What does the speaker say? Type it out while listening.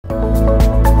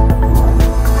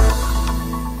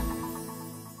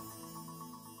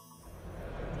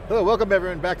So welcome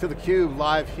everyone back to theCUBE,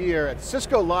 live here at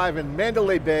Cisco Live in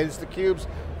Mandalay Bay. This is theCUBE's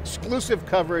exclusive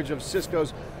coverage of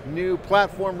Cisco's new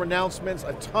platform announcements,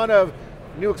 a ton of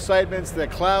new excitements. The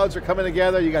clouds are coming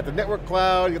together. You got the network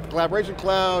cloud, you got the collaboration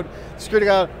cloud, security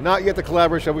cloud, not yet the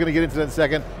collaboration. We're going to get into that in a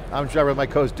second. I'm Javed with my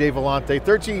co-host Dave Vellante.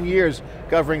 13 years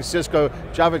covering Cisco.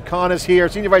 Javed is here,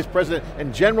 Senior Vice President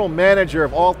and General Manager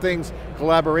of all things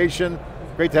collaboration.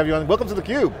 Great to have you on. Welcome to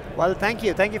theCUBE. Well, thank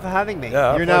you for having me.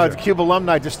 Yeah, you're now a theCUBE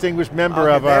alumni, distingued member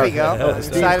of there our we go.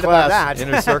 esteemed class. About that.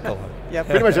 Inner circle. Yep.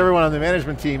 Pretty much everyone on the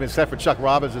management team, except for Chuck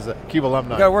Robbins, is a CUBE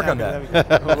alumni. You got to work on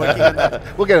that. We're working on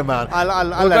that. We'll get him on. I'll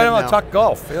we'll let get him him know. on talk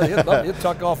golf. He'll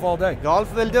talk golf all day.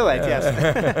 Golf will do it,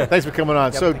 yes. Thanks for coming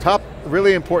on. Yep, So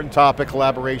really important topic,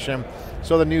 collaboration.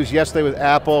 Saw the news yesterday with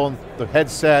Apple, and the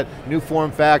headset, new form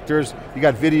factors. You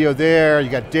got video there, you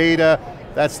got data.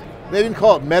 They didn't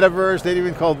call it metaverse, they didn't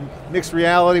even call it mixed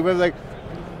reality, what was it, like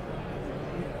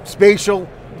spatial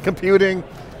computing.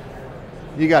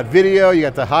 You got video, you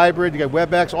got the hybrid, you got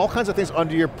WebEx, all kinds of things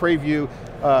under your preview,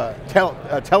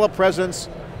 telepresence.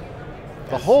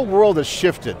 The whole world has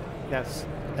shifted. Yes.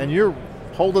 And you're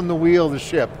holding the wheel of the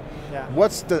ship. Yeah.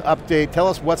 What's the update? Tell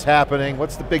us what's happening,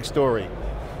 what's the big story?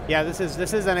 Yeah, this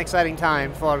is an exciting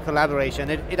time for collaboration.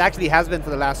 It actually has been for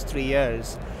the last 3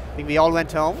 years. I think we all went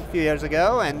home a few years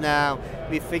ago and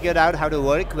we figured out how to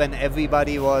work when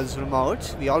everybody was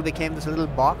remote. We all became this little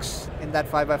box in that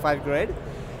 5x5 grid.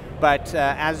 But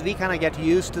as we kind of get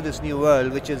used to this new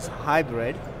world, which is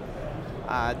hybrid,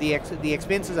 the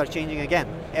experiences are changing again.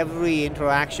 Every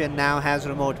interaction now has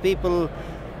remote people.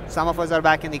 Some of us are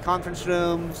back in the conference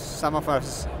rooms, some of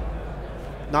us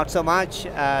not so much.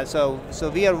 So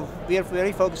we are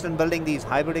very focused on building these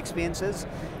hybrid experiences,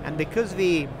 and because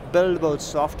we build both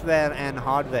software and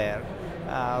hardware,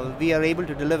 we are able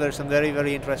to deliver some very,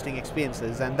 very interesting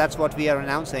experiences, and that's what we are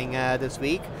announcing this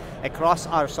week across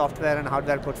our software and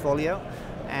hardware portfolio,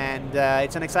 and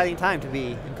it's an exciting time to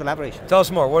be in collaboration. Tell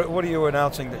us more, what are you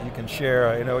announcing that you can share?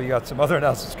 I know you got some other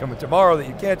announcements coming tomorrow that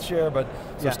you can't share, but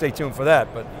so stay tuned for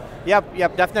that. But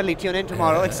Yep, definitely tune in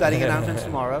tomorrow, exciting announcements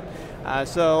tomorrow.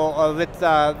 With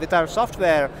our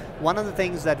software, one of the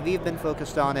things that we've been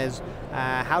focused on is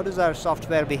how does our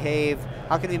software behave,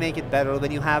 how can we make it better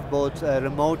when you have both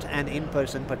remote and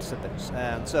in-person participants.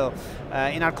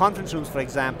 In our conference rooms, for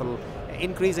example,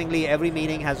 increasingly every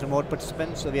meeting has remote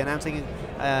participants, so we're announcing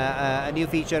a new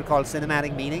feature called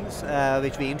cinematic meetings,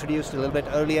 which we introduced a little bit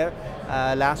earlier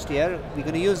last year. We're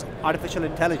going to use artificial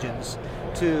intelligence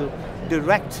to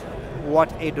direct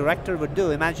what a director would do.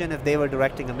 Imagine if they were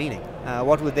directing a meeting.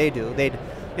 What would they do?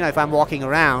 If I'm walking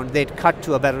around, they'd cut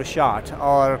to a better shot,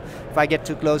 or if I get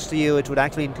too close to you, it would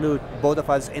actually include both of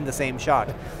us in the same shot.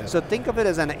 Yeah. So think of it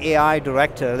as an AI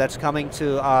director that's coming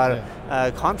to our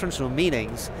conference room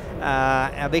meetings,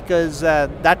 because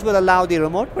that will allow the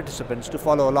remote participants to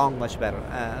follow along much better.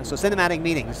 So cinematic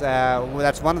meetings,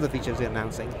 that's one of the features we're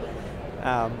announcing.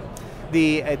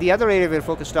 The other area we're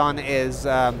focused on is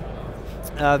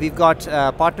we've got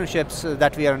partnerships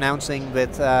that we are announcing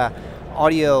with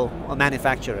audio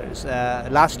manufacturers.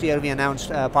 Last year we announced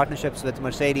partnerships with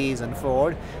Mercedes and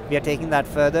Ford. We are taking that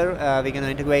further. We're going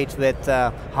to integrate with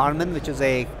Harman, which is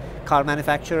a car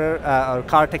manufacturer or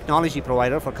car technology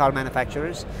provider for car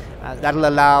manufacturers. That will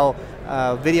allow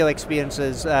video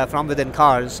experiences from within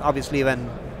cars, obviously when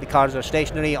the cars are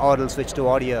stationary, or it'll switch to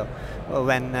audio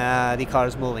when the car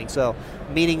is moving. So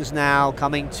meetings now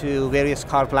coming to various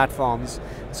car platforms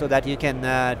so that you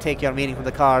can take your meeting from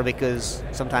the car, because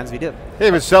sometimes we do. Hey,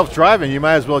 if it's self-driving, you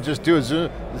might as well just do a Zoom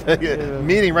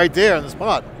meeting right there on the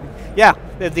spot. Yeah,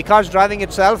 if the car's driving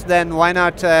itself, then why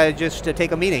not just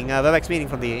take a meeting, a WebEx meeting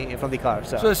from the car.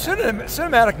 So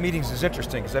cinematic meetings is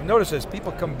interesting, because I've noticed as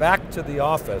people come back to the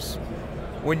office,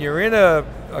 when you're in a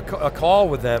call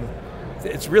with them,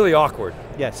 it's really awkward.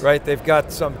 Yes. Right, they've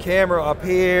got some camera up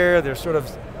here,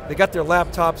 they got their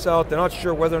laptops out, they're not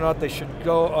sure whether or not they should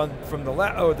go on from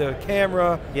the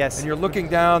camera. Yes. And you're looking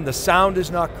down, the sound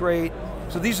is not great.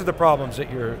 So these are the problems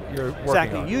that you're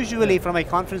working on. Usually from a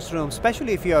conference room,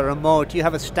 especially if you're remote, you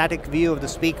have a static view of the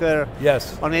speaker.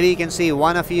 Yes. Or maybe you can see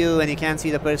one of you and you can't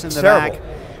see the person in the terrible.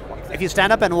 back. If you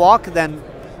stand up and walk, then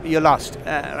you're lost,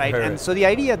 right? And so the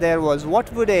idea there was,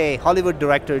 what would a Hollywood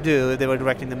director do if they were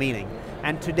directing the meeting?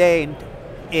 And today,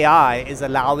 AI is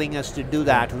allowing us to do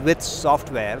that with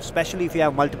software, especially if you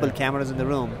have multiple cameras in the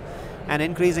room. And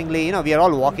increasingly, we are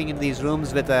all walking into these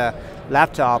rooms with a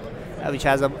laptop which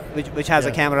has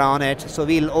a camera on it. So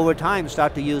we'll over time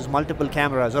start to use multiple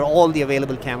cameras or all the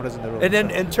available cameras in the room. And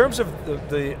then in terms of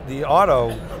the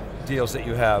auto deals that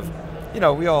you have,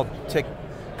 we all take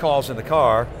calls in the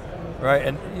car. right?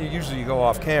 And usually you go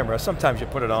off camera. Sometimes you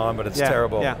put it on, but it's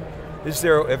terrible. Yeah.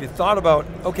 Have you thought about,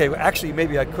 okay, actually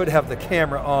maybe I could have the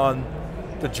camera on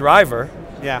the driver,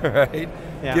 right?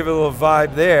 Yeah. Give it a little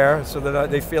vibe there so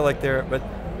that they feel like they're, but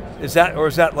is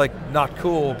that like not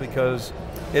cool because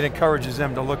it encourages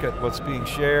them to look at what's being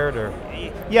shared, or?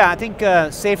 Yeah, I think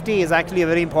safety is actually a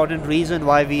very important reason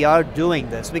why we are doing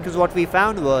this, because what we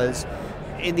found was,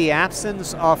 in the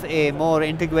absence of a more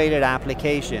integrated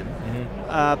application,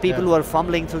 people were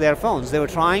fumbling through their phones. They were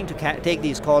trying to take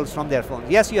these calls from their phones.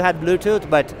 Yes, you had Bluetooth,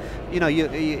 but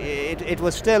it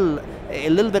was still a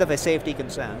little bit of a safety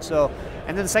concern. So,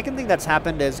 and then the second thing that's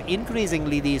happened is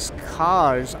increasingly these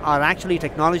cars are actually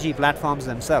technology platforms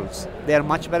themselves. They are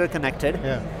much better connected.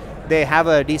 Yeah. They have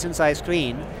a decent sized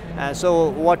screen. So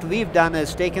what we've done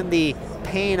is taken the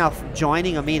pain of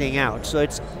joining a meeting out. So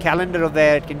it's calendar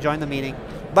aware, it can join the meeting.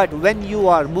 But when you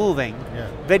are moving,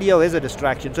 video is a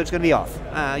distraction, so it's going to be off.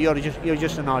 You're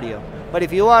just an audio. But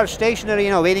if you are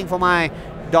stationary, waiting for my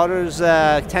daughter's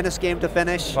tennis game to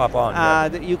finish, pop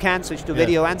on, you can switch to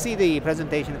video and see the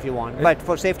presentation if you want. But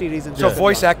for safety reasons, so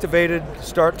voice activated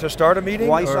to start a meeting.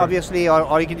 Voice, obviously,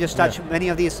 or you can just touch many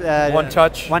of these. One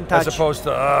touch, as opposed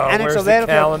to and where's it's aware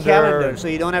the of your calendar, so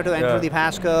you don't have to enter the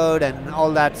passcode and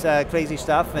all that crazy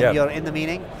stuff when you're in the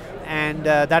meeting. And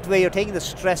that way you're taking the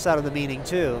stress out of the meeting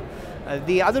too.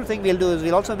 The other thing we'll do is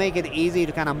we'll also make it easy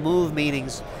to kind of move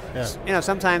meetings.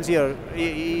 Sometimes you're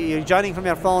joining from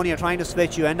your phone, you're trying to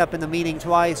switch, you end up in the meeting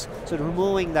twice, so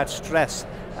removing that stress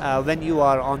when you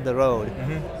are on the road.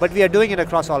 But we are doing it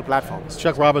across all platforms.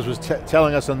 Chuck Roberts was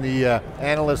telling us on the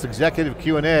analyst executive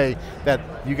Q&A that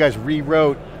you guys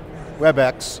rewrote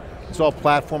WebEx. It's all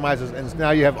platformized, and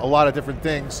now you have a lot of different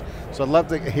things. So I'd love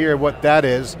to hear what that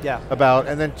is about.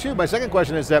 And then two, my second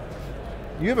question is that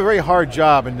you have a very hard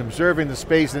job in observing the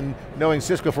space and knowing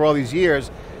Cisco for all these years.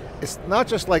 It's not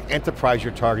just like enterprise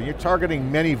you're targeting, you're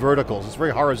targeting many verticals. It's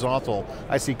very horizontal.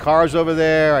 I see cars over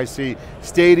there, I see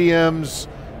stadiums,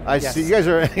 I see, you guys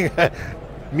are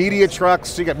media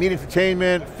trucks, you got media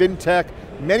entertainment, fintech,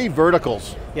 many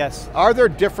verticals. Yes. Are there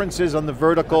differences on the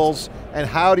verticals, and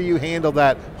how do you handle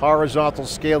that horizontal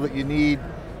scale that you need?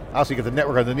 Obviously you get the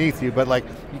network underneath you, but like,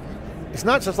 it's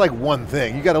not just like one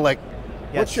thing. You got to like,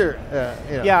 what's your,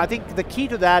 Yeah, I think the key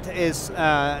to that is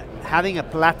having a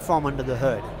platform under the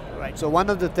hood, right? So one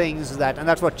of the things that, and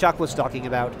that's what Chuck was talking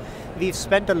about, we've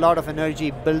spent a lot of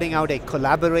energy building out a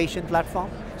collaboration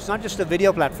platform. It's not just a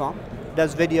video platform. It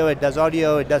does video, it does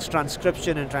audio, it does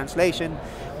transcription and translation,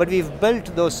 but we've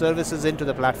built those services into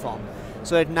the platform.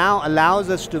 So it now allows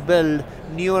us to build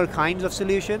newer kinds of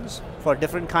solutions for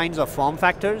different kinds of form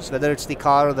factors, whether it's the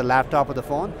car or the laptop or the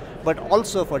phone, but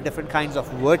also for different kinds of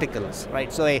verticals,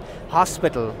 right? So a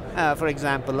hospital, for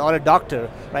example, or a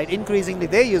doctor, right? Increasingly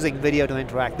they're using video to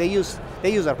interact. They use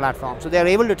our platform. So they're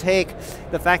able to take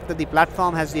the fact that the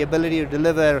platform has the ability to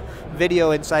deliver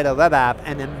video inside a web app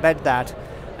and embed that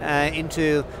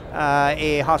into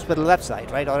a hospital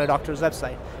website, right, or a doctor's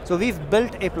website. So we've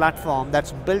built a platform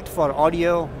that's built for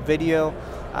audio, video,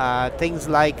 things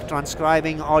like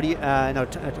transcribing audio,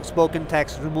 spoken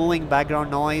text, removing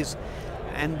background noise,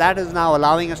 and that is now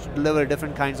allowing us to deliver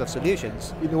different kinds of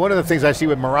solutions. One of the things I see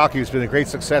with Meraki, who's been a great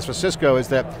success for Cisco, is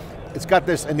that it's got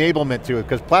this enablement to it,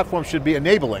 because platforms should be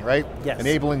enabling, right? Yes.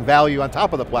 Enabling value on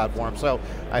top of the platform. So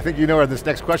I think you know where this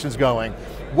next question's going.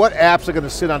 What apps are going to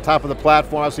sit on top of the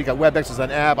platform? Obviously you got WebEx as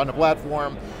an app on the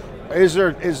platform. Is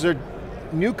there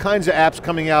new kinds of apps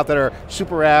coming out that are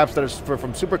super apps that are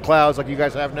from super clouds like you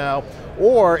guys have now?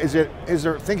 Or is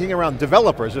there thinking around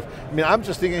developers? I'm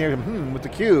just thinking here, with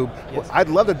theCUBE, I'd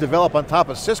love to develop on top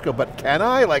of Cisco, but can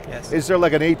I? Is there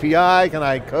like an API? Can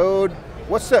I code?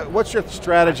 What's your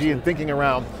strategy in thinking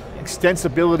around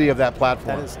extensibility of that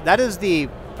platform? That is the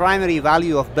primary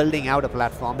value of building out a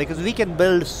platform, because we can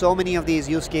build so many of these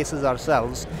use cases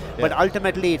ourselves, but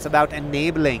ultimately it's about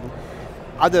enabling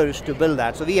others to build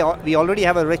that. So we already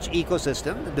have a rich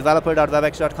ecosystem,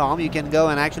 developer.webex.com. You can go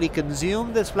and actually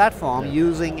consume this platform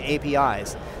using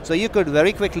APIs. So you could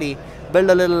very quickly build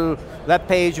a little web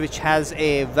page which has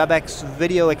a WebEx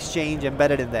video exchange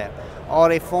embedded in there,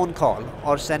 or a phone call,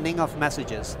 or sending of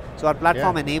messages. So our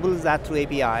platform enables that through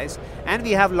APIs, and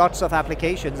we have lots of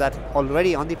applications that are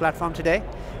already on the platform today.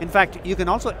 In fact, you can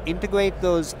also integrate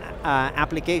those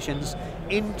applications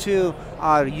into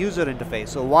our user interface.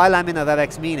 So while I'm in a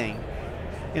WebEx meeting,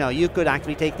 you could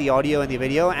actually take the audio and the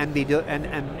video and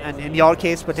and in your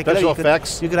case particularly,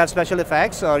 you could have special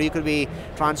effects, or you could be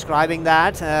transcribing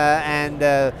that and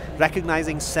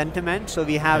recognizing sentiment. So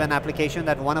we have an application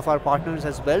that one of our partners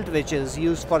has built, which is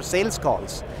used for sales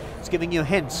calls. It's giving you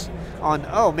hints on,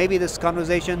 oh, maybe this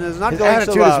conversation is not His going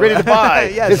attitude so well. is ready to buy.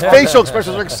 Yes. His facial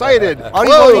expressions are excited. Are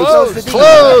you going to close the deal?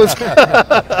 Close!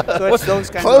 So it's those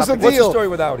kinds Close the of deal. What's the story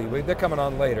with Audi? They're coming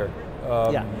on later.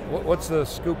 Yeah. What's the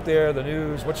scoop there, the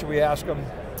news? What should we ask them?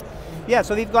 Yeah,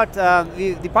 so we've got,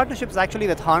 the partnership is actually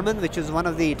with Harman, which is one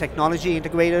of the technology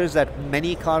integrators that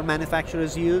many car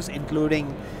manufacturers use,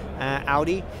 including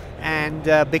Audi. And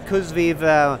because we've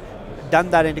done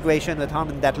that integration with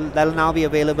Harman, that'll now be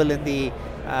available in the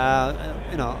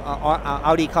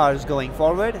Audi cars going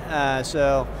forward.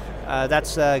 So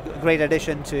that's a great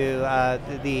addition to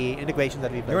the integration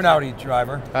that we've built. You're an Audi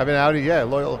driver. I've been Audi, yeah,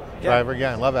 loyal driver,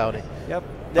 yeah, I love Audi. Yep.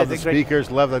 Love the speakers,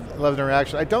 love the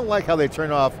interaction. I don't like how they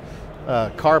turn off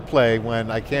CarPlay when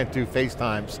I can't do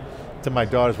FaceTimes to my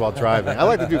daughters while driving. I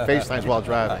like to do FaceTimes while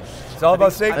driving. It's all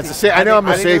about safety. I know I'm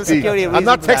a safety. I'm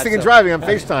not texting and driving, I'm Yeah.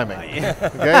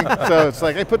 FaceTiming. Okay, so it's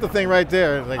like, I put the thing right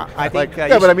there. Like, I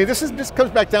yeah, but I mean, this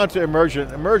comes back down to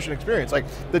immersion experience. Like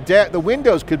the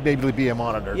windows could maybe be a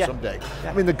monitor someday.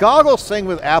 Yeah. I mean, the goggles thing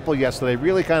with Apple yesterday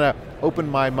really kind of opened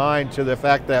my mind to the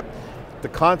fact that the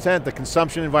content, the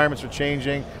consumption environments are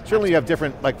changing. Certainly you have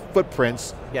different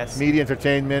footprints, yes. media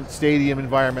entertainment, stadium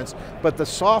environments, but the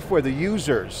software, the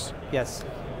users, yes.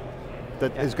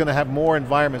 that is going to have more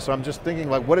environments. So I'm just thinking,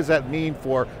 what does that mean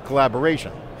for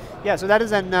collaboration? Yeah, so that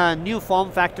is a new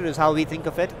form factor is how we think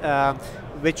of it,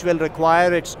 which will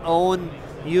require its own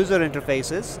user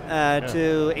interfaces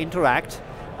to interact,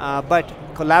 but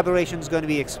collaboration is going to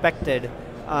be expected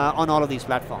on all of these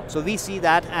platforms. So we see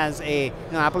that as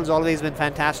Apple's always been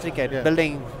fantastic at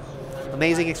building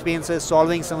amazing experiences,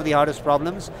 solving some of the hardest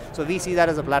problems. So we see that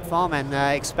as a platform and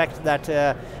expect that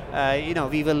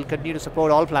we will continue to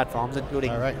support all platforms,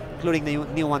 including the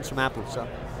new ones from Apple. So.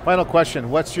 Final question,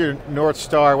 what's your North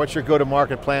Star? What's your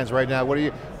go-to-market plans right now?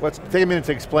 Take a minute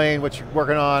to explain what you're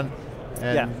working on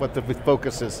and what the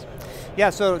focus is. Yeah,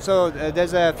 so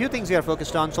there's a few things we are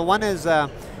focused on. So one is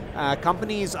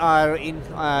companies are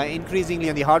increasingly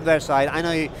on the hardware side. I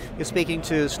know you're speaking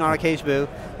to Snorri Keshbu.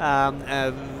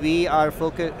 We are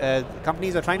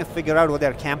companies are trying to figure out what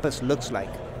their campus looks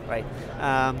like, right?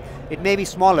 It may be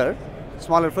smaller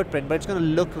footprint, but it's going to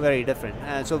look very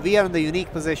different. So we are in the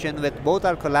unique position with both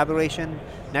our collaboration,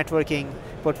 networking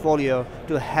portfolio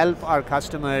to help our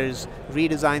customers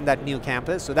redesign that new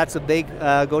campus. So that's a big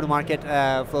go-to-market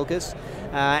focus.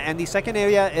 And the second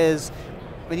area is,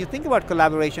 when you think about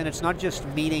collaboration, it's not just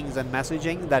meetings and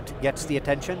messaging that gets the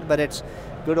attention, but it's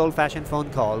good old-fashioned phone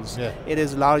calls. Yeah. It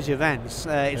is large events.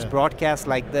 It's broadcasts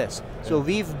like this. So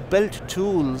we've built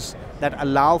tools that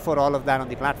allow for all of that on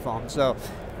the platform. So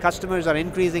customers are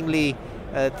increasingly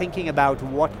thinking about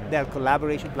what their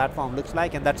collaboration platform looks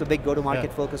like, and that's a big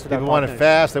go-to-market focus with our partners. People want it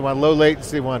fast, they want low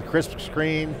latency, they want crisp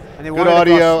screen, and they good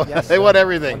audio, they want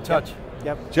everything. One touch.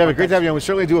 Yep. Javed, great to have you on. We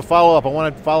certainly do a follow-up. I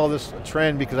want to follow this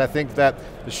trend because I think that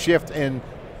the shift in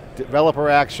developer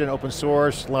action, open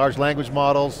source, large language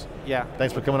models. Yeah.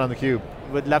 Thanks for coming on theCUBE.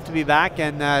 Would love to be back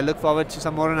and look forward to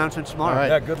some more announcements tomorrow. All right.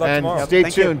 Yeah, good luck tomorrow. And stay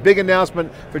tuned. Big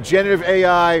announcement for generative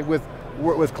AI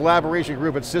with collaboration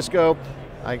group at Cisco.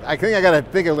 I think I got to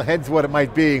think ahead to what it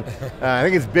might be. I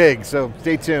think it's big, so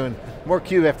stay tuned. More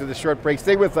CUBE after the short break.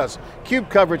 Stay with us. CUBE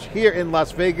coverage here in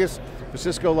Las Vegas. For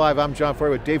Cisco Live, I'm John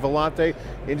Furrier with Dave Vellante,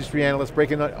 industry analyst,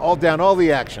 breaking down all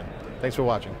the action. Thanks for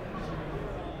watching.